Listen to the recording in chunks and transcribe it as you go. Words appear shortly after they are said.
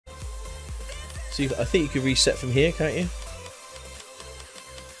So I think you could reset from here, can't you?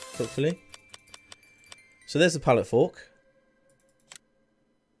 Hopefully. So there's the pallet fork.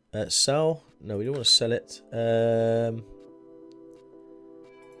 Sell. No, we don't want to sell it.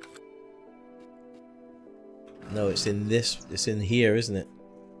 No, it's in this. It's in here, isn't it?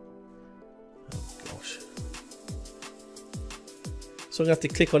 Oh gosh. So I'm gonna have to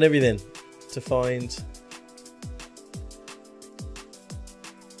click on everything to find.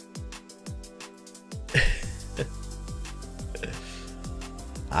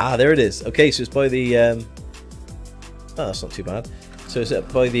 Ah, there it is. Okay, so it's by the. Oh, that's not too bad. So it's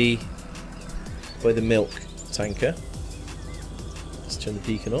up by the milk tanker. Let's turn the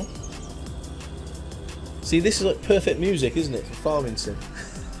beacon on. See, this is like perfect music, isn't it, for farming sim?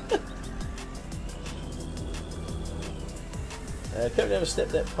 Currently have a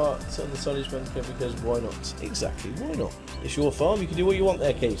step deck part on the silage bunker because why not? Exactly, why not? It's your farm. You can do what you want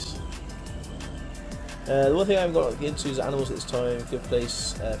there, Case. The one thing I haven't got to get into is animals at this time. Good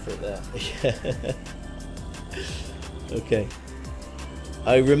place for it there. Okay.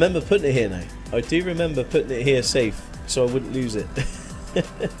 I remember putting it here now. I do remember putting it here safe, so I wouldn't lose it.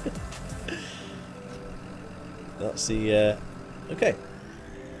 That's the... okay.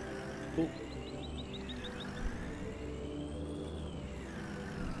 Cool.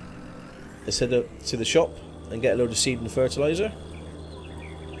 Let's head up to the shop and get a load of seed and fertilizer.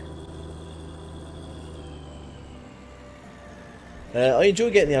 I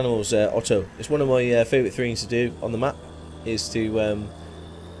enjoy getting the animals, Otto. It's one of my favourite things to do on the map. Is to,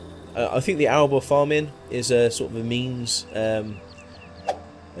 I think the arable farming is a sort of a means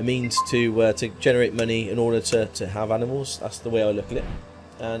to generate money in order to have animals. That's the way I look at it.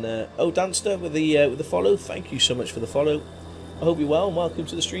 And oh, Danster with the follow. Thank you so much for the follow. I hope you're well. And welcome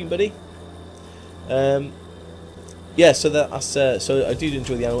to the stream, buddy. Yeah, so that's so I do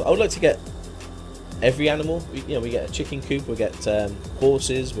enjoy the animal. I would like to get every animal. We get a chicken coop, we get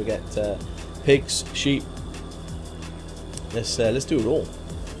horses, we get pigs, sheep. Let's do it all.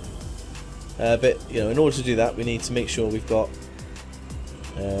 But in order to do that, we need to make sure we've got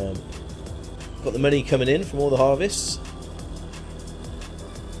the money coming in from all the harvests.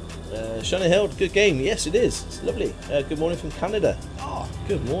 Shannon Held, good game. Yes, it is. It's lovely. Good morning from Canada. Oh,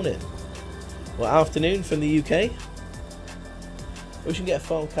 good morning. Well, afternoon from the UK. We should get a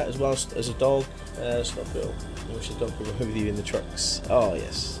farm cat as well as a dog. Stop Bill. I wish a dog could run with you in the trucks. Oh,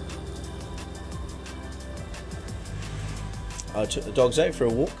 yes. I took the dogs out for a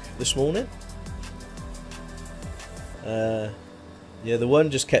walk this morning. Yeah, the one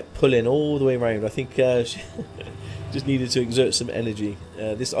just kept pulling all the way around. I think she just needed to exert some energy.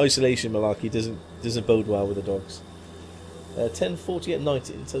 This isolation malarkey doesn't bode well with the dogs. 10:40 at night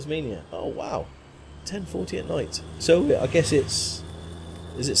in Tasmania. Oh wow, 10:40 at night. So I guess is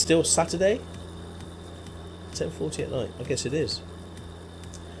it still Saturday? 10:40 at night. I guess it is.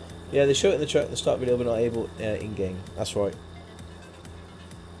 Yeah, they show it in the truck at the start video, but not able in game. That's right.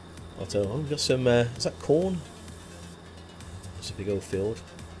 Otto, oh, we've got some. Is that corn? It's a big old field.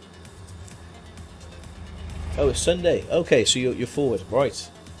 Oh, it's Sunday. Okay, so you're forward, right?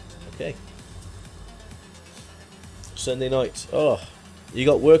 Okay. Sunday night. Oh, you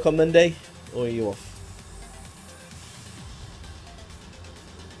got work on Monday, or are you off?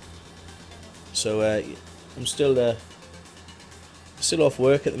 So I'm still off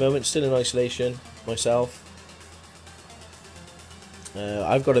work at the moment. Still in isolation myself.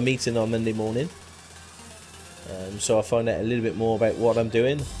 I've got a meeting on Monday morning, so I'll find out a little bit more about what I'm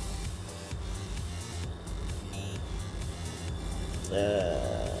doing.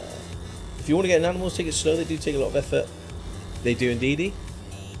 If you want to get an animals, take it slow. They do take a lot of effort. They do indeedy.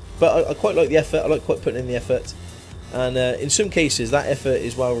 But I quite like the effort. I like quite putting in the effort. And in some cases, that effort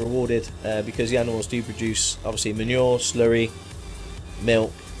is well rewarded because the animals do produce, obviously, manure, slurry,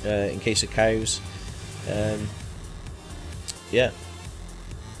 milk, in case of cows. Yeah.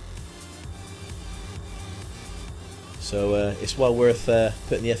 So it's well worth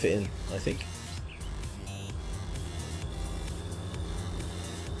putting the effort in, I think.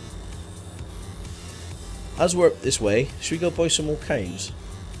 As we're up this way, should we go buy some more cows?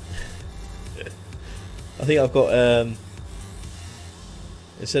 I think I've got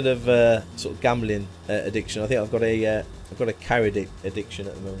instead of sort of gambling addiction, I think I've got a cow addiction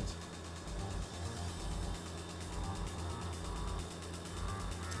at the moment.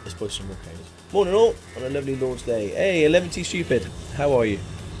 Let's buy some more cows. Morning all on a lovely Lord's Day. Hey, 11T Stupid, how are you?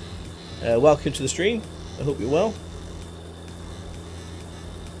 Welcome to the stream. I hope you're well.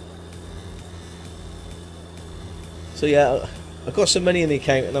 So yeah, I've got some money in the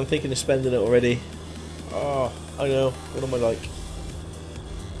account and I'm thinking of spending it already. Oh, I know. What am I like?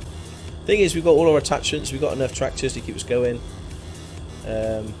 Thing is, we've got all our attachments. We've got enough tractors to keep us going.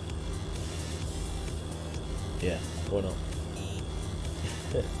 Yeah, why not?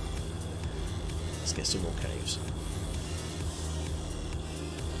 Let's get some more caves.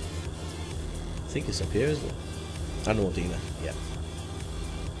 I think it's up here, isn't it? Animal dealer, yeah.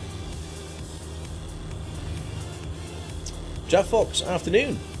 Jack Fox,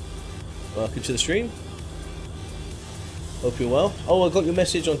 afternoon. Welcome to the stream. Hope you're well. Oh, I got your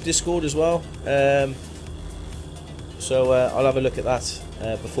message on Discord as well. So I'll have a look at that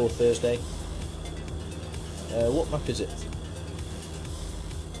before Thursday. What map is it?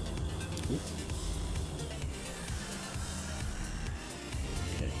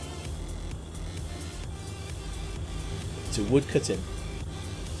 Okay. It's a wood cutting.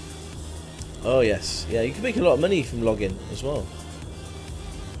 Oh yes, yeah. You can make a lot of money from logging as well.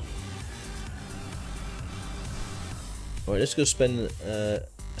 Alright, let's go spend a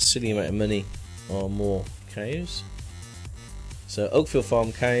silly amount of money on more cows. So Oakfield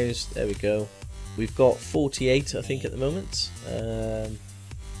farm cows, there we go. We've got 48 I think at the moment.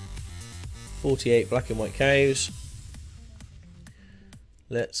 48 black and white cows.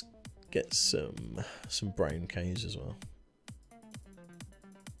 Let's get some brown cows as well.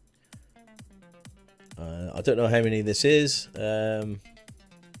 I don't know how many this is.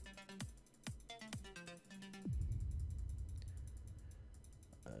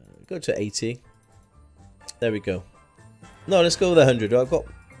 Go to 80. There we go. No, let's go with 100.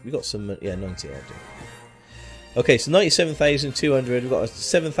 We got some. Yeah, 90. I'll do. Okay, so 97,200. We've got a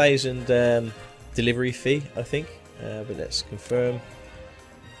 7,000 delivery fee, I think. But let's confirm.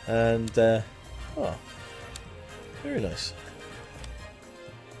 And oh, very nice.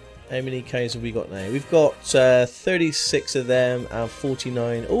 How many cows have we got now? We've got 36 of them and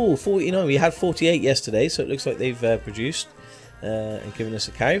 49. Oh, 49. We had 48 yesterday, so it looks like they've produced and given us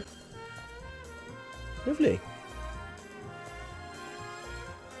a cow. Lovely.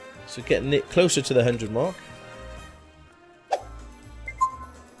 So getting it closer to the 100 mark.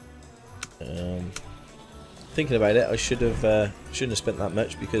 Thinking about it, I shouldn't have spent that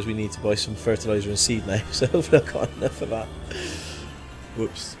much because we need to buy some fertilizer and seed now. So hopefully I've got enough of that.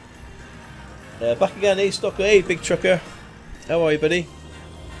 Whoops. Back again, hey Stockoglaws, hey big trucker. How are you, buddy?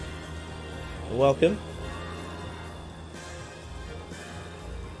 Welcome.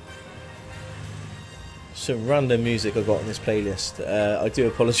 Some random music I got on this playlist. I do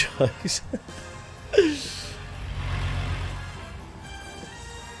apologise.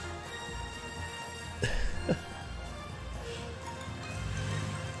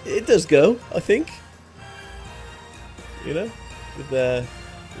 It does go, I think. You know, with a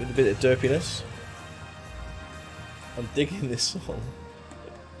bit of derpiness. I'm digging this song.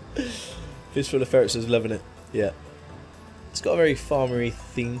 Fistful of Ferrets is loving it. Yeah, it's got a very farmery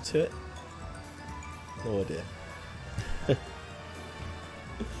theme to it. Oh dear.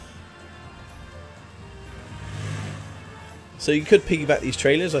 So you could piggyback these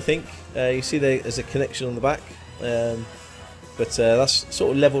trailers, I think. You see there's a connection on the back, but that's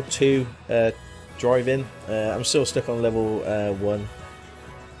sort of level 2 drive-in. I'm still stuck on level 1.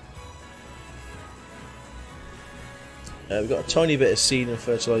 We've got a tiny bit of seed and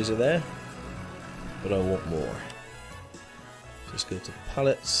fertilizer there, but I want more. Just go to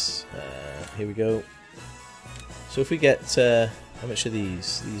pallets. Here we go. So if we get how much are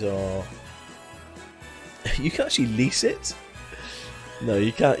these? These are. You can actually lease it. No,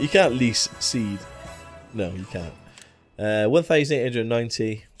 you can't. You can't lease seed. No, you can't.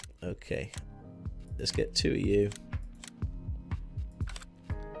 1,890. Okay, let's get 2 of you.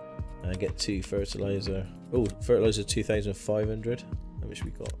 And get 2 fertilizer. Oh, fertilizer 2,500. How much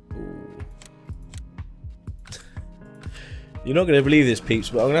we got? Ooh. You're not going to believe this, peeps,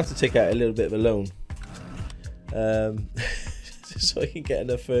 but I'm going to have to take out a little bit of a loan. Just so I can get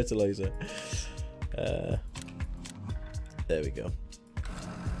enough fertilizer. There we go.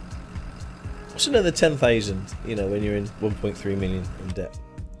 What's another 10,000, you know, when you're in 1.3 million in debt?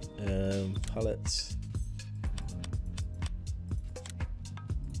 Pallets.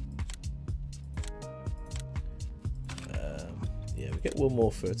 Yeah, we get 1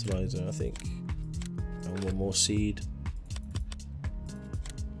 more fertilizer, I think. And 1 more seed.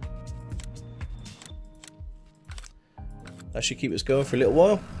 That should keep us going for a little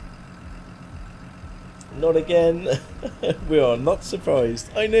while. Not again. We are not surprised.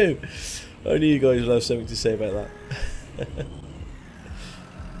 I knew you guys would have something to say about that.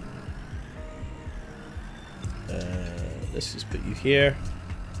 Let's just put you here.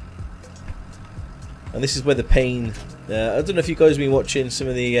 And this is where the pain. I don't know if you guys have been watching some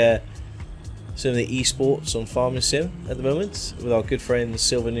of the some of the esports on Farming Sim at the moment with our good friends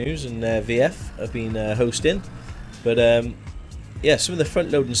Silver News and VF have been hosting. But yeah, some of the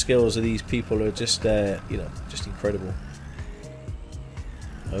front loading skills of these people are just you know, just incredible.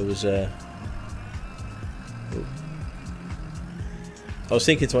 I was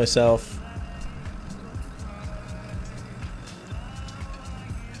thinking to myself,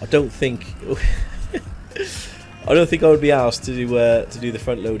 I don't think I would be asked to do the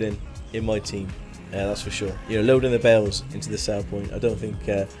front loading in my team. That's for sure. You know, loading the bales into the sell point. I don't think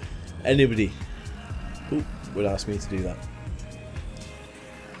anybody would ask me to do that.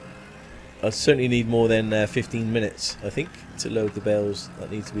 I certainly need more than 15 minutes, I think, to load the bales that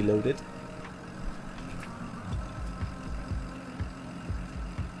need to be loaded.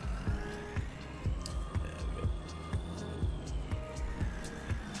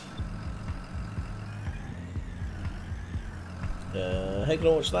 How can I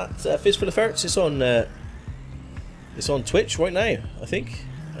watch that? Fizz for the Ferrets. It's on Twitch right now, I think.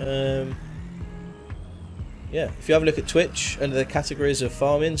 Yeah, if you have a look at Twitch under the categories of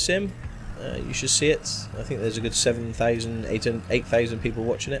Farming Sim, you should see it. I think there's a good 7,000, 8,000 people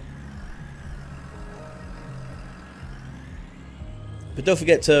watching it. But don't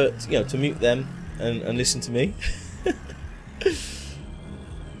forget to mute them and listen to me.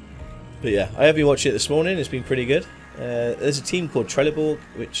 But yeah, I have been watching it this morning. It's been pretty good. There's a team called Trelleborg,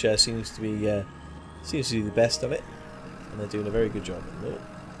 which seems to be the best of it, and they're doing a very good job.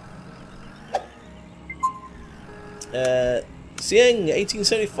 Sieng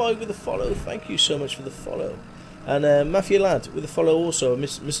 1875 with a follow. Thank you so much for the follow. And Mafia Lad with a follow also.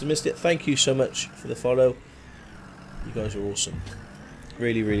 Mr. Missed It, thank you so much for the follow. You guys are awesome.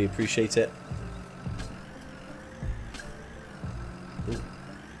 Really, really appreciate it. Ooh.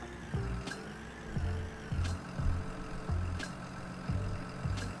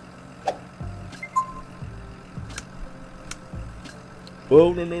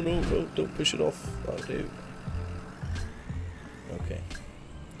 Whoa, no, don't push it off. That'll do. Okay.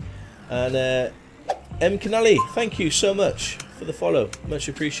 And M. Canali, thank you so much for the follow. Much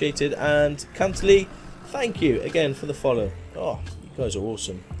appreciated. And Cantali, thank you again for the follow. Oh, you guys are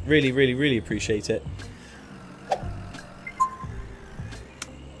awesome. Really, really, really appreciate it.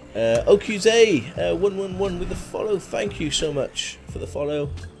 OQZ 111 with the follow. Thank you so much for the follow.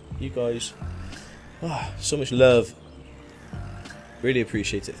 You guys. So much love. Really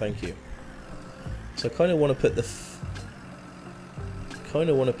appreciate it. Thank you. So I kind of want to put the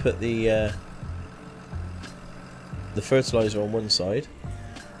fertilizer on one side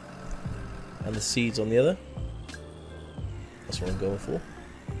and the seeds on the other. That's what I'm going for.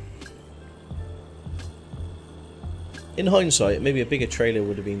 In hindsight, maybe a bigger trailer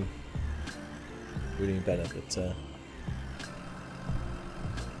would have been really better, but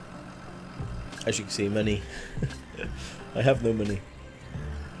as you can see, money. I have no money.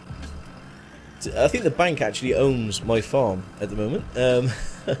 I think the bank actually owns my farm at the moment.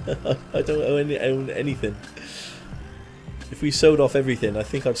 I don't own anything. If we sold off everything, I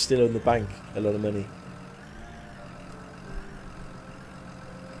think I'd still own the bank a lot of money.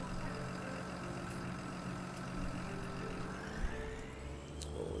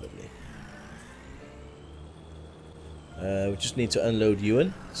 Oh, lovely. We just need to unload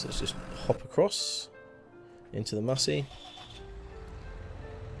Ewan, so let's just hop across into the Massey.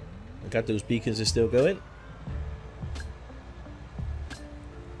 I'm glad those beacons are still going.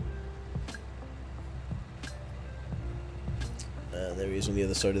 And there he is on the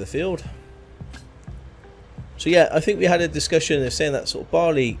other side of the field. So yeah, I think we had a discussion of saying that sort of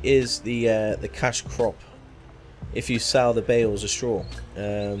barley is the cash crop if you sell the bales of straw.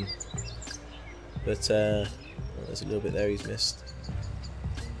 But there's a little bit there he's missed.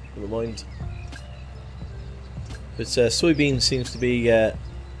 Never mind. But soybean seems to be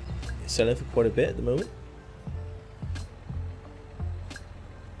selling for quite a bit at the moment.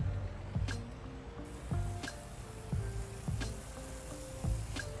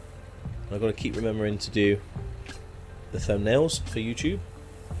 I've got to keep remembering to do the thumbnails for YouTube.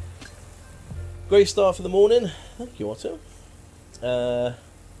 Great start for the morning. Thank you, Otto. M.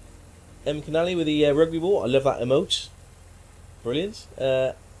 Canali with the rugby ball. I love that emote. Brilliant.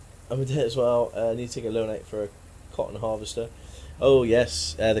 I'm with it as well. I need to take a loan out for a cotton harvester. Oh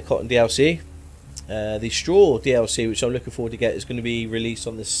yes, the cotton DLC. The straw DLC, which I'm looking forward to get, is going to be released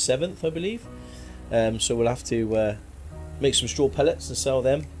on the 7th, I believe. So we'll have to make some straw pellets and sell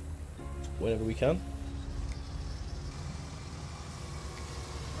them whenever we can.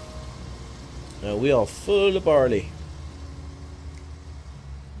 We are full of barley.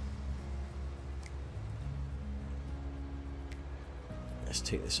 Let's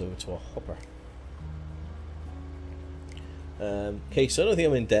take this over to our hopper. Okay, so I don't think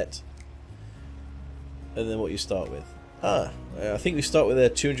I'm in debt. And then what you start with? I think we start with a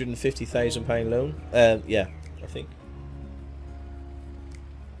 £250,000 loan. Yeah, I think.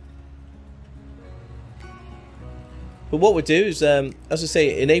 But what we'll do is, as I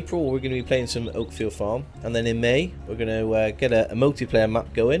say, in April we're going to be playing some Oakfield Farm, and then in May we're going to get a multiplayer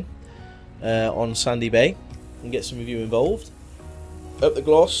map going on Sandy Bay and get some of you involved. Up the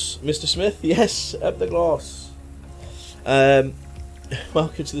gloss, Mr. Smith. Yes, up the gloss. Welcome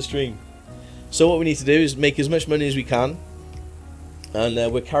to the stream. So what we need to do is make as much money as we can, and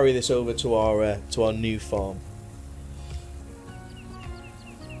we'll carry this over to our new farm.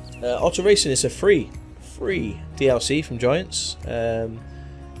 Auto Racing is a free DLC from Giants.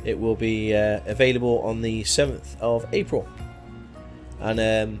 It will be available on the 7th of April.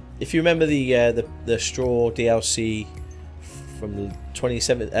 And if you remember the straw DLC from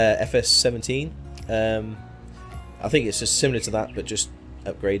 27 FS17, I think it's just similar to that, but just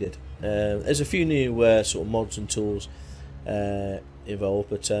upgraded. There's a few new sort of mods and tools involved,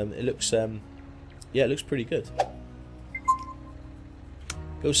 but it looks yeah, it looks pretty good.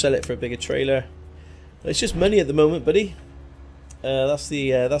 Go sell it for a bigger trailer. It's just money at the moment, buddy. That's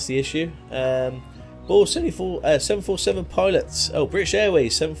the issue. Oh, 747 pilots. Oh, British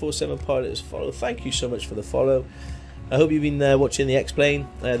Airways 747 pilots follow. Thank you so much for the follow. I hope you've been watching the Explain,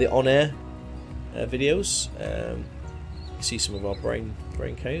 the on-air videos. You see some of our brain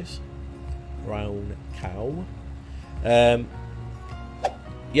cows. Brown cow.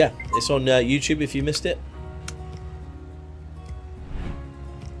 Yeah, it's on YouTube if you missed it.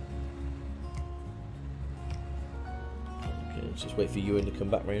 Just wait for Ewan to come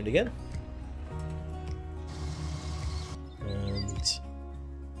back round again. And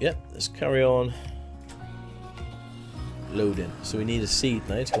yeah, let's carry on loading. So we need a seed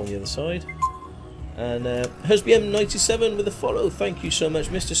now to go on the other side. And HusBM97 with a follow. Thank you so much.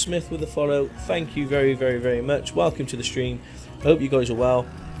 Mr. Smith with a follow. Thank you very much. Welcome to the stream. I hope you guys are well.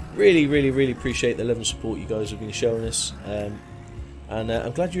 Really appreciate the love and support you guys have been showing us. And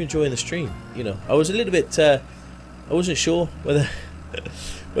I'm glad you're enjoying the stream. You know, I was a little bit I wasn't sure whether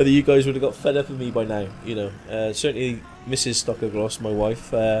you guys would have got fed up with me by now. You know, certainly Mrs. Stockoglaws, my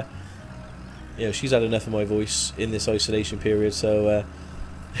wife, you know, she's had enough of my voice in this isolation period. So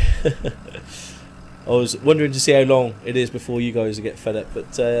I was wondering to see how long it is before you guys get fed up.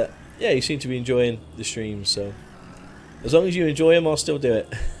 But yeah, you seem to be enjoying the streams. So as long as you enjoy them, I'll still do it.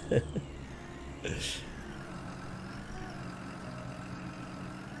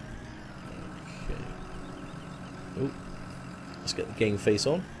 Let's get the game face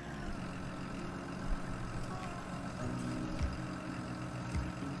on.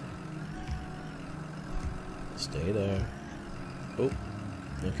 Stay there. Oh,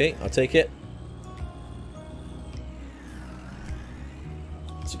 okay, I'll take it.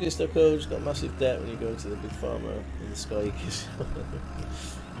 It's a good stuff, coach. Got massive debt when you go to the big farmer in the sky.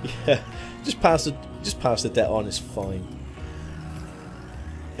 Yeah, just pass the debt on. It's fine.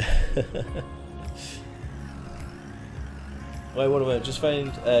 Right, what about? Just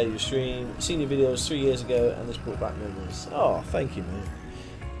found your stream, seen your videos 3 years ago, and this brought back memories. Oh, thank you, man.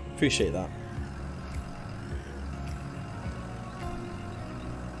 Appreciate that.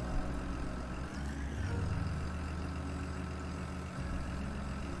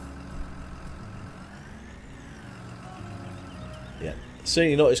 Yeah,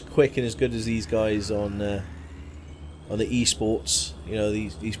 certainly not as quick and as good as these guys on the esports. You know,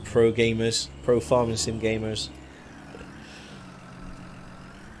 these pro gamers, pro farming sim gamers.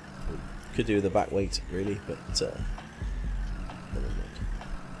 Could do with a back weight, really, but never mind.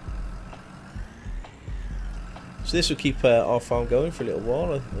 So this will keep our farm going for a little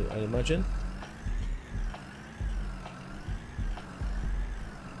while, I imagine.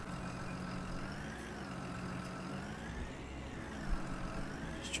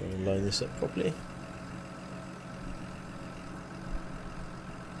 Just try and line this up properly.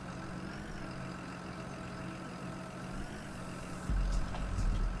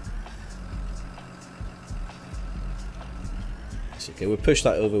 Okay, we'll push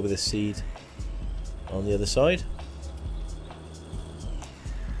that over with a seed on the other side.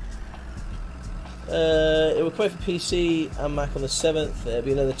 It will come out for PC and Mac on the 7th. There'll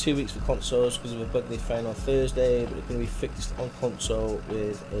be another 2 weeks for consoles because of a bug they found on Thursday, but it's going to be fixed on console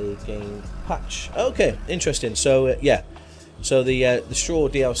with a game patch. Okay, interesting. So yeah, so the Straw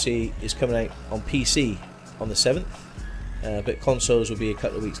DLC is coming out on PC on the 7th, but consoles will be a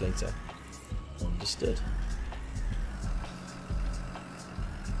couple of weeks later. Understood.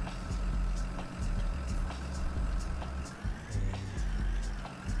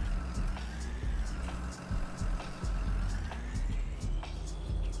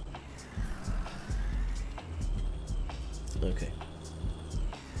 Okay.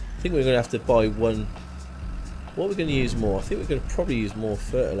 I think we're going to have to buy one. What are we going to use more? I think we're going to probably use more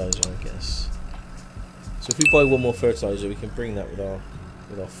fertilizer, I guess. So if we buy one more fertilizer, we can bring that with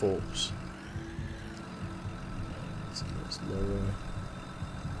our forks. So let's lower.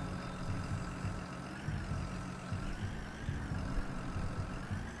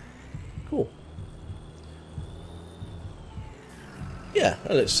 Cool. Yeah,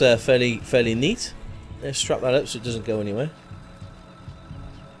 that looks fairly neat. Let's strap that up so it doesn't go anywhere.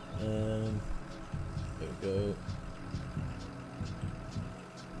 There we go.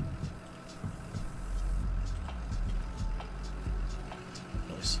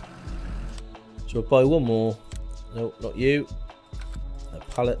 Nice. So we'll buy one more. No, not you. A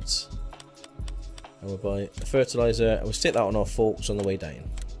pallet. And we'll buy a fertilizer, and we'll stick that on our forks on the way down.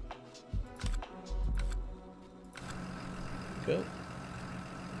 Go.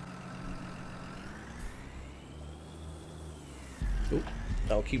 Cool.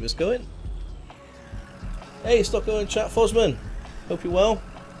 That'll keep us going. Hey, Stocko and chat, Fosman. Hope you're well.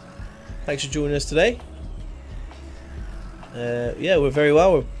 Thanks for joining us today. Yeah, we're very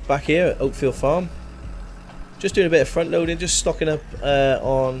well. We're back here at Oakfield Farm. Just doing a bit of front loading, just stocking up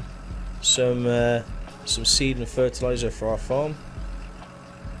on some seed and fertilizer for our farm.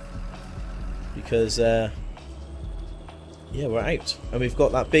 Because yeah, we're out, and we've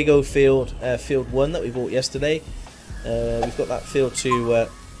got that big old field, field 1 that we bought yesterday. We've got that field to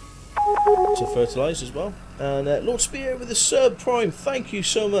fertilise as well. And Lord Spear with the sub prime, thank you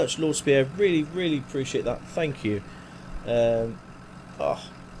so much, Lord Spear. Really appreciate that. Thank you.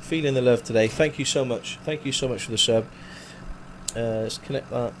 Feeling the love today. Thank you so much. Thank you so much for the sub. Let's connect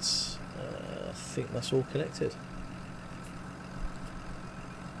that. I think that's all connected.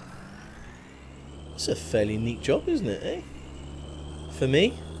 It's a fairly neat job, isn't it? Eh? For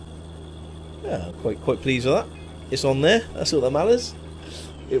me, yeah, I'm quite pleased with that. It's on there. That's all that matters.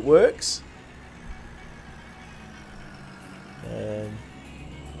 It works.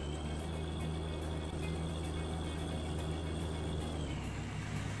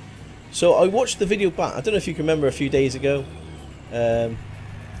 So I watched the video back. I don't know if you can remember a few days ago. Let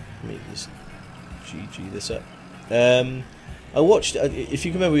me just GG this up. I watched. If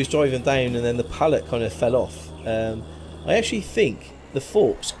you can remember, we was driving down and then the pallet kind of fell off. I actually think the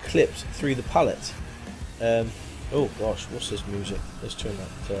forks clipped through the pallet. Oh gosh, what's this music? Let's turn that.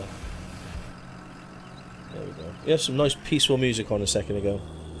 There we go. We had some nice peaceful music on a second ago.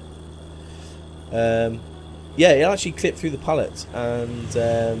 Yeah, it actually clipped through the pallet, and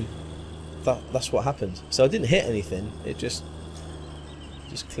that's what happened. So I didn't hit anything. It just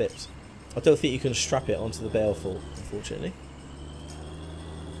clipped. I don't think you can strap it onto the bale fork, unfortunately.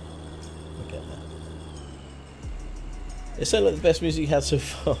 I'll get that. It sounded like the best music you had so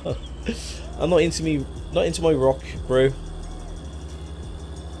far. I'm not into my rock, bro.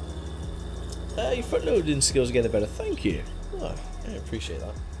 Your front loading skills are getting better. Thank you. Oh, I appreciate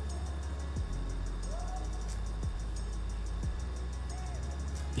that.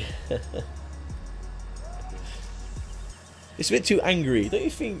 It's a bit too angry, don't you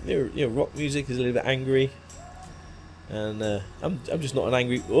think? You know, rock music is a little bit angry, and I'm just not an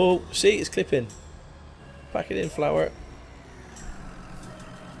angry. Oh, see, it's clipping. Pack it in, flour.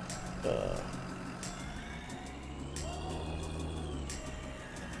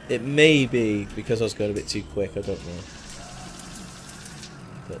 It may be because I was going a bit too quick. I don't know,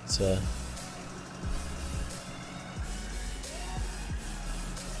 but. I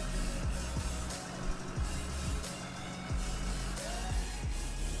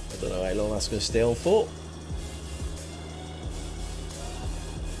don't know how long that's going to stay on for.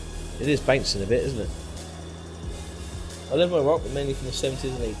 It is bouncing a bit, isn't it? I love my rock, but mainly from the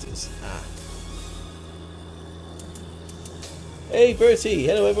 70s and 80s. Ah. Hey Bertie,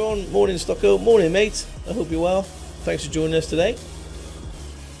 hello everyone. Morning Stocko, morning mate. I hope you're well. Thanks for joining us today.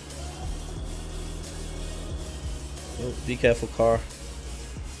 Oh, be careful, car.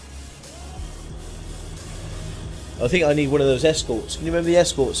 I think I need one of those escorts. Can you remember the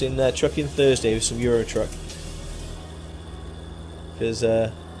escorts in Trucking Thursday with some Euro truck? Because,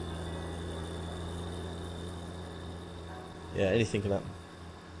 yeah, anything can happen.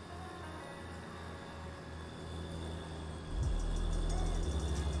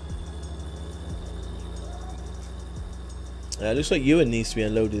 Looks like Ewan needs to be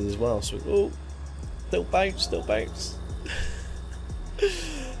unloaded as well. So, oh, don't bounce, don't bounce.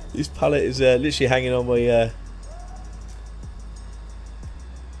 This pallet is literally hanging on my.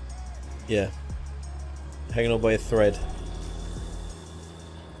 Yeah, hanging on by a thread.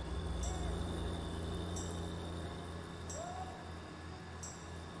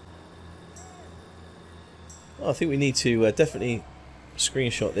 Oh, I think we need to definitely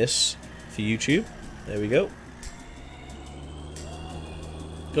screenshot this for YouTube. There we go.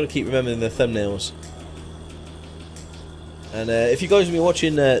 Got to keep remembering the thumbnails. And if you guys have been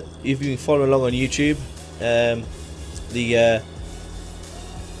watching, you've been following along on YouTube.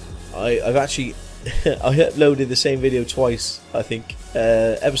 I've actually I uploaded the same video twice, I think,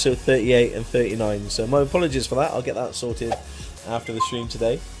 episode 38 and 39. So my apologies for that. I'll get that sorted after the stream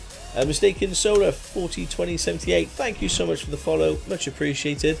today. Mistaken Solar 402078. Thank you so much for the follow, much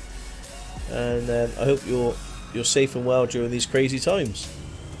appreciated. And I hope you're safe and well during these crazy times.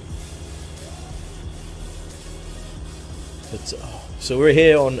 But, so we're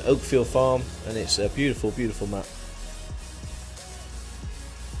here on Oakfield Farm, and it's a beautiful, beautiful map.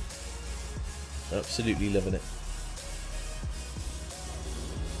 Absolutely loving it.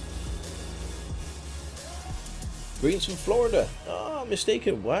 Greetings from Florida. Ah,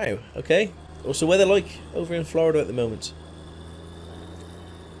 mistaken. Wow. Okay. What's the weather like over in Florida at the moment?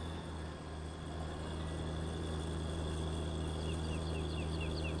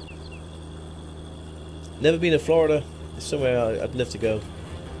 Never been to Florida. It's somewhere I'd love to go.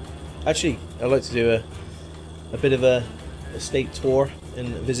 Actually, I'd like to do a bit of a state tour and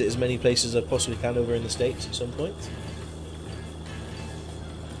visit as many places as I possibly can over in the States at some point.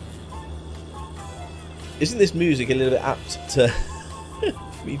 Isn't this music a little bit apt to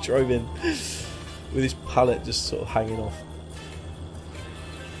me driving with this pallet just sort of hanging off?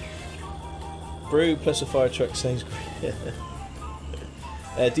 Brew plus a fire truck sounds great.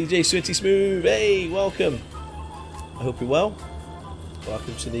 DJ Swinty Smooth, hey, welcome. I hope you're well.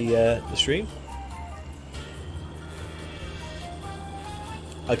 Welcome to the stream.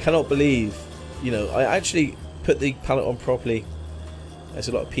 I cannot believe, you know, I actually put the pallet on properly. There's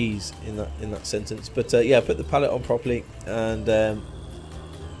a lot of P's in that sentence, but yeah, I put the pallet on properly, and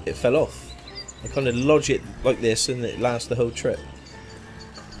it fell off. I kind of lodge it like this, and it lasts the whole trip.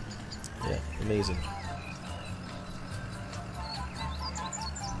 Yeah, amazing.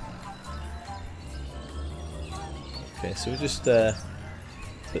 Okay, so we'll just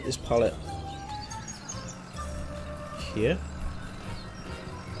put this pallet here.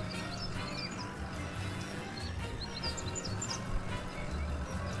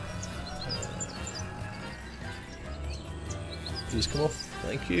 Please come off.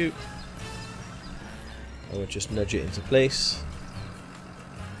 Thank you. I will just nudge it into place.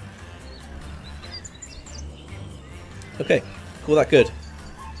 Okay, call that good.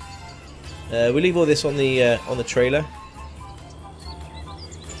 We'll leave all this on the trailer,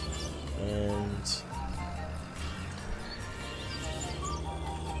 and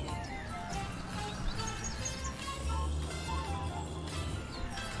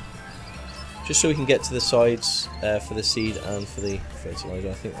just so we can get to the sides for the seed and for the fertilizer.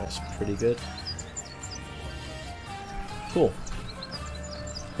 I think that's pretty good. Cool.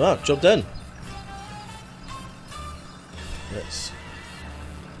 Wow, job done. Let's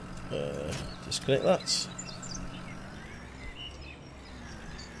disconnect that.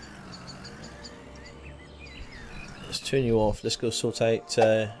 Let's turn you off. Let's go sort out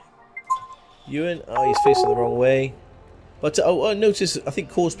Ewan. Oh, he's facing the wrong way. But oh, I noticed, I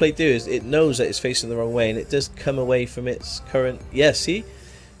think Cosplay do is it knows that it's facing the wrong way, and it does come away from its current. Yeah, see,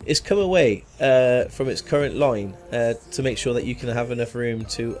 it's come away from its current line to make sure that you can have enough room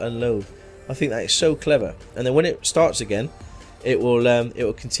to unload. I think that is so clever. And then when it starts again, it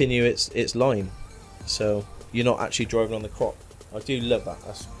will continue its line, so you're not actually driving on the crop. I do love that.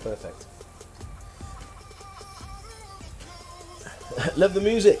 That's perfect. Love the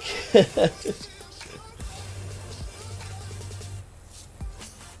music.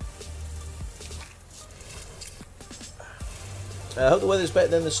 I hope the weather's better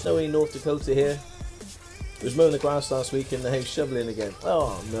than the snowy North Dakota here. It was mowing the grass last week and now shoveling again.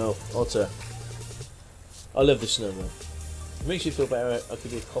 Oh no, Otter. I love the snow though. It makes you feel better. I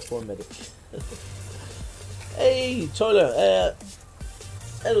could be a cop or a medic. Hey Tyler,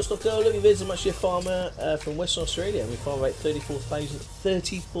 hello Stockoglaws, love your vids. I'm actually a farmer from Western Australia. We farm about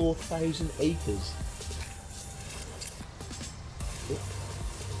 34,000 acres.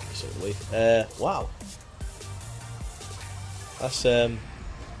 Wow. That's oh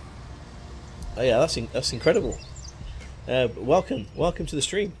yeah, that's incredible. Welcome to the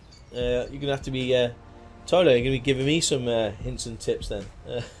stream. You're gonna have to be Tyler. You're gonna be giving me some hints and tips then.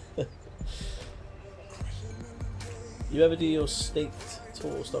 You ever do your state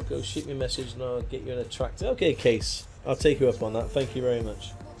tour, Stocko? Shoot me a message and I'll get you in a tractor. Okay, Case. I'll take you up on that. Thank you very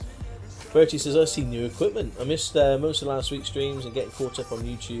much. Bertie says, I see new equipment. I missed most of last week's streams and getting caught up on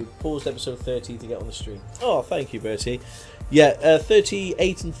YouTube. Paused episode 30 to get on the stream. Oh, thank you, Bertie. Yeah,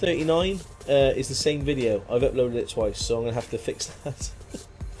 38 and 39 is the same video. I've uploaded it twice, so I'm gonna have to fix that.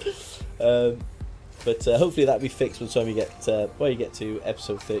 But hopefully that'll be fixed by the time you get to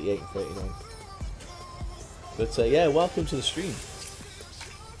episode 38 and 39. But yeah, welcome to the stream.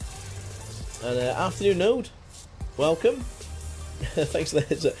 And afternoon node, welcome. Thanks for the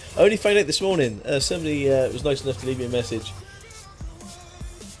heads up. I only found out this morning. Somebody was nice enough to leave me a message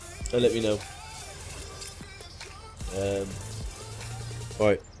and let me know.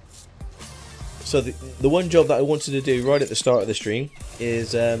 Right. So the one job that I wanted to do right at the start of the stream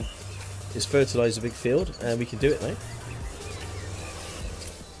is fertilise a big field, and we can do it now.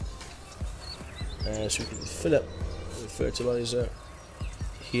 So we can fill up with fertiliser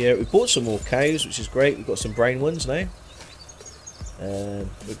here. We bought some more cows, which is great. We've got some brown ones now. We're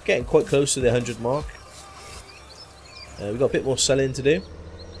getting quite close to the 100 mark. We've got a bit more selling to do,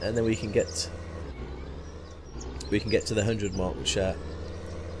 and then we can get to the 100 mark, which yeah,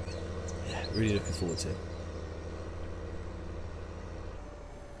 really looking forward to.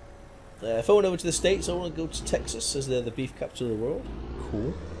 If I went over to the States, I want to go to Texas, as they're the beef capital of the world.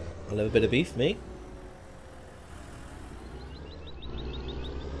 Cool. I love a bit of beef, me.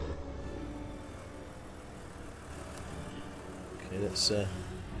 Okay, let's head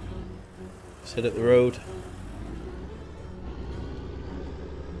up the road.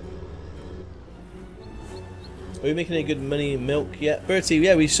 Are we making any good money in milk yet? Bertie,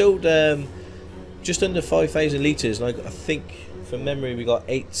 yeah, we sold just under 5,000 litres, and I think from memory we got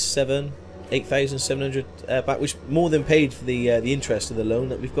 8,700 back, which more than paid for the interest of the loan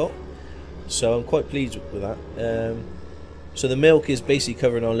that we've got. So I'm quite pleased with that. So the milk is basically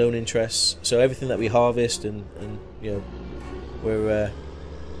covering our loan interests. So everything that we harvest, and you know,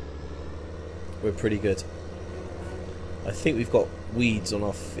 we're pretty good. I think we've got weeds on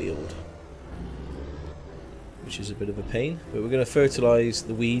our field, which is a bit of a pain, but we're going to fertilise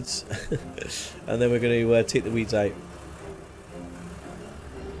the weeds and then we're going to take the weeds out.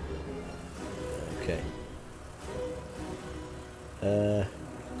 Okay.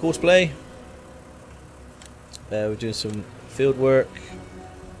 Course play. We're doing some field work.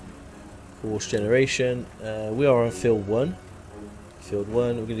 Course generation. We are on field 1. Field 1,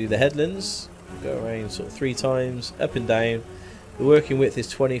 we're going to do the headlands. Go around sort of 3 times, up and down. The working width is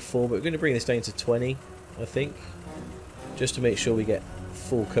 24, but we're going to bring this down to 20. I think, just to make sure we get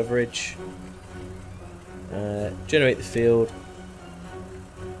full coverage. Generate the field,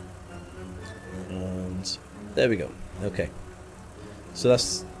 and there we go. Okay, so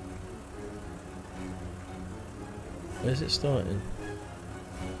that's, where's it starting?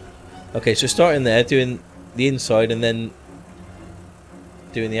 Okay, so starting there, doing the inside, and then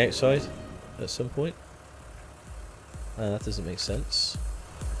doing the outside at some point. That doesn't make sense.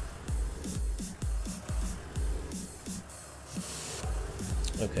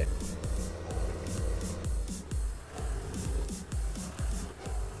 Okay.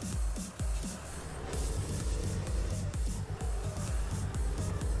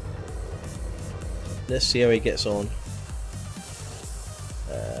 Let's see how he gets on.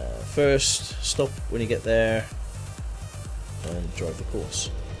 First, stop when you get there and drive the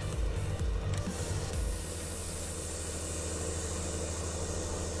course.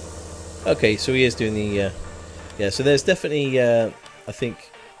 Okay, so he is doing the yeah, so there's definitely I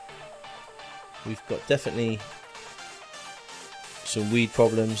think we've got definitely some weed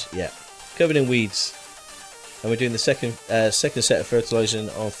problems. Yeah, covered in weeds, and we're doing the second set of fertilising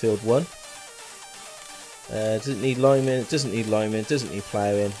on field 1. Doesn't need linemen, doesn't need linemen, doesn't need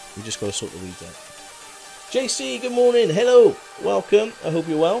ploughing. We just got to sort the weeds out. JC, good morning, hello, welcome. I hope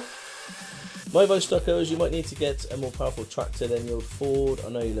you're well. My advice, Stockos, you might need to get a more powerful tractor than the old Ford. I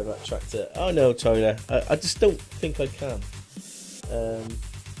know you love that tractor. Oh no, Tyler, I just don't think I can.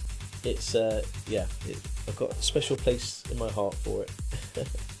 It's yeah, I've got a special place in my heart for it.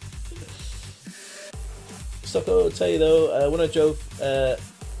 Stocko, I'll tell you though, when I drove,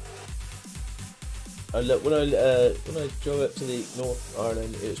 when I drove up to the North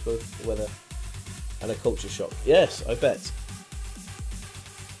Ireland, it was both the weather and a culture shock. Yes, I bet.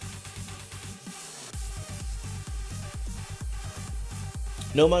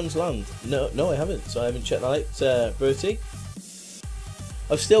 No Man's Land. No, I haven't. So I haven't checked that out, Bertie.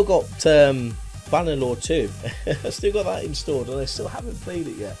 I've still got Bannerlord 2. I've still got that installed, and I still haven't played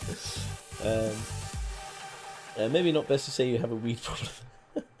it yet. Maybe not best to say you have a weed problem.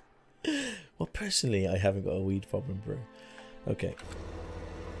 Well, personally, I haven't got a weed problem, bro. Okay.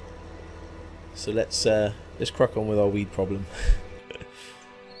 So let's crack on with our weed problem.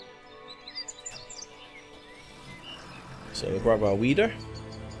 So we'll grab our weeder.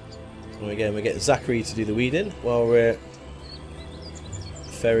 And again, we get Zachary to do the weeding while we're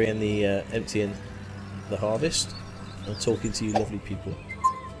ferrying the emptying the harvest and talking to you lovely people.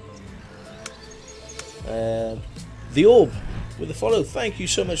 The Orb with the follow. Thank you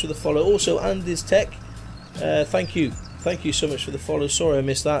so much for the follow. Also, Andy's Tech. Thank you so much for the follow. Sorry I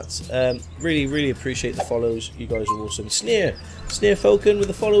missed that. Really appreciate the follows. You guys are awesome. Sneer Falcon with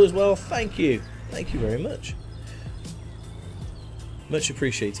the follow as well. Thank you very much. Much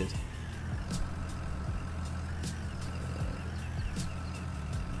appreciated.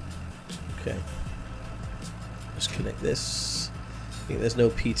 Okay, let's connect this. I think there's no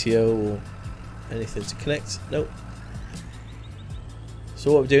PTO or anything to connect. Nope.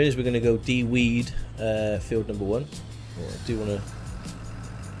 So what we're doing is we're going to go de-weed field number 1. I do want to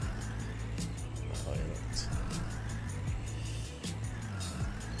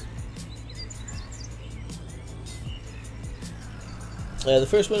highlight. The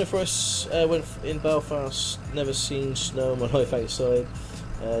first winter for us went in Belfast. Never seen snow. My life outside.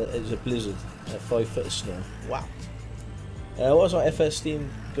 It was a blizzard. 5 foot of snow. Wow. What was our FS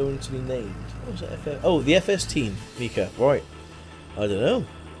team going to be named? What was it? Oh, the FS team, Mika. Right. I don't know.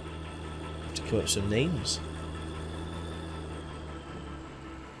 Have to come up with some names.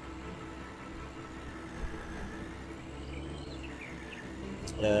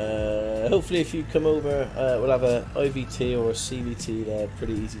 Hopefully if you come over we'll have a IVT or a CVT. They're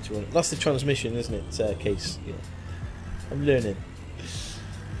pretty easy to run. That's the transmission, isn't it? Case. Yeah. I'm learning.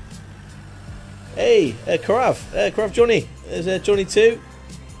 Hey, Carav Johnny. There's Johnny too.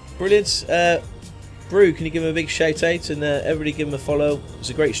 Brilliant. Brew, can you give him a big shout out and everybody give him a follow. He's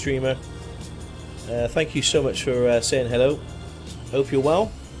a great streamer. Thank you so much for saying hello. Hope you're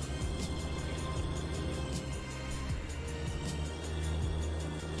well.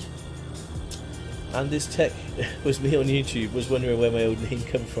 And this tech was me on YouTube, was wondering where my old name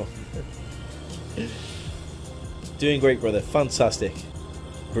come from. Doing great, brother. Fantastic.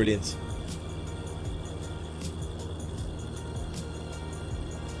 Brilliant.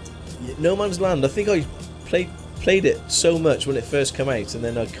 No Man's Land. I think I played it so much when it first came out, and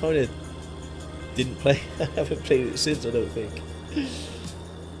then I kind of didn't play. I haven't played it since, I don't think.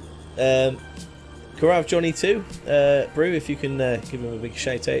 Karav Johnny too. Brew, if you can give him a big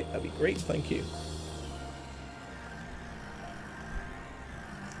shout out, that'd be great. Thank you.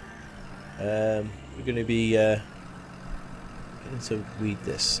 We're going to be getting to weed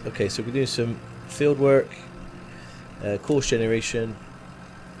this. Okay, so we're doing some field work, course generation.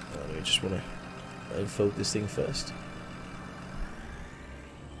 I just want to unfold this thing first.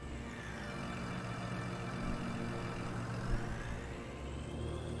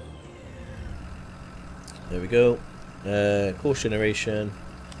 There we go. Course generation.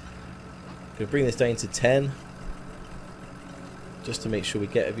 I'm going to bring this down to 10. Just to make sure we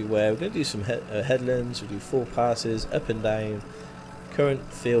get everywhere. We're going to do some headlands. We'll do 4 passes, up and down. Current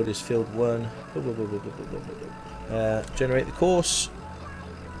field is field 1. Generate the course.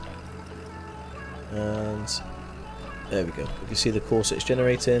 And there we go. You can see the course it's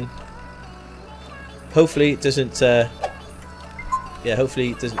generating. Hopefully it doesn't. Yeah,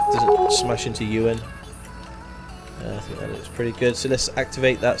 hopefully it doesn't smash into Ewan. I think that looks pretty good. So let's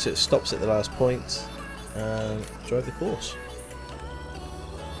activate that so it stops at the last point and drive the course.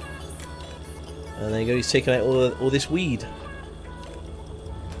 And there you go. He's taking out all this weed.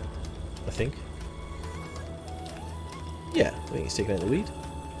 I think. Yeah, I think he's taking out the weed.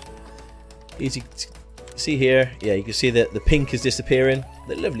 Easy to see here. Yeah, you can see that the pink is disappearing.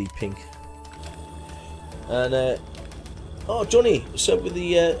 The lovely pink. And oh, Johnny, sub with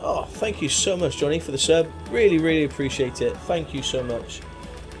the oh, thank you so much, Johnny, for the sub. Really appreciate it. Thank you so much.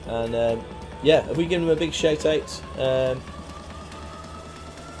 And yeah, if we give him a big shout out,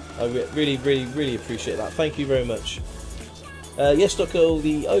 I really appreciate that. Thank you very much. Yes, Stocko,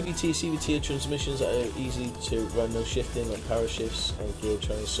 the IVT, CVT are transmissions that are easy to run, no shifting, like power shifts, and gear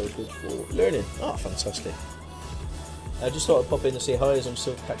train is so good for learning. Oh, fantastic. I just thought I'd pop in and say hi as I'm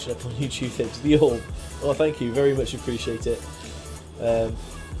still catching up on YouTube things. The Orb. Oh, thank you, very much appreciate it.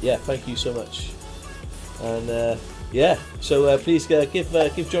 Yeah, thank you so much. And yeah, so please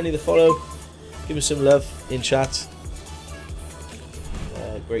give Johnny the follow, give him some love in chat.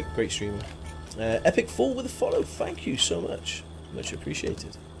 Great streamer. Epic Fall with a follow. Thank you so much. Much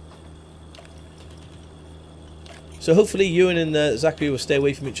appreciated. So hopefully Ewan and Zachary will stay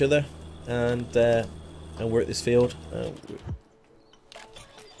away from each other and work this field.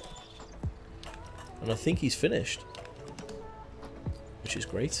 And I think he's finished, which is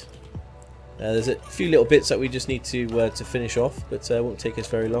great. There's a few little bits that we just need to finish off, but it won't take us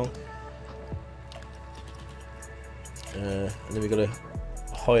very long. And then we've got to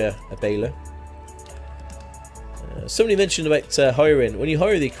hire a baler. Somebody mentioned about hiring. When you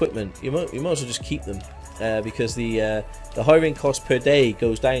hire the equipment, you might as well just keep them, because the hiring cost per day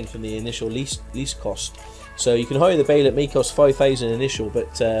goes down from the initial lease cost. So you can hire the baler. It may cost 5,000 initial,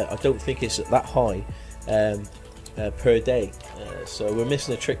 but I don't think it's that high per day. So we're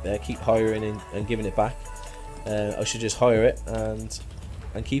missing a trick there. Keep hiring and giving it back. I should just hire it and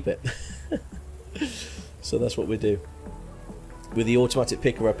keep it. So that's what we do with the automatic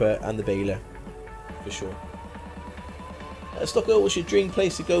picker upper and the baler, for sure. Stocko, what's your dream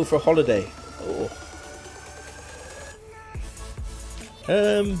place to go for a holiday?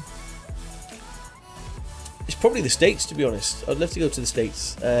 It's probably the States, to be honest. I'd love to go to the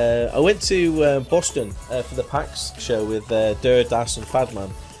States. I went to Boston for the PAX show with Deere, Das and Fadman,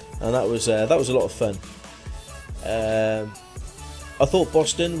 and that was a lot of fun. I thought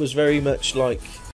Boston was very much like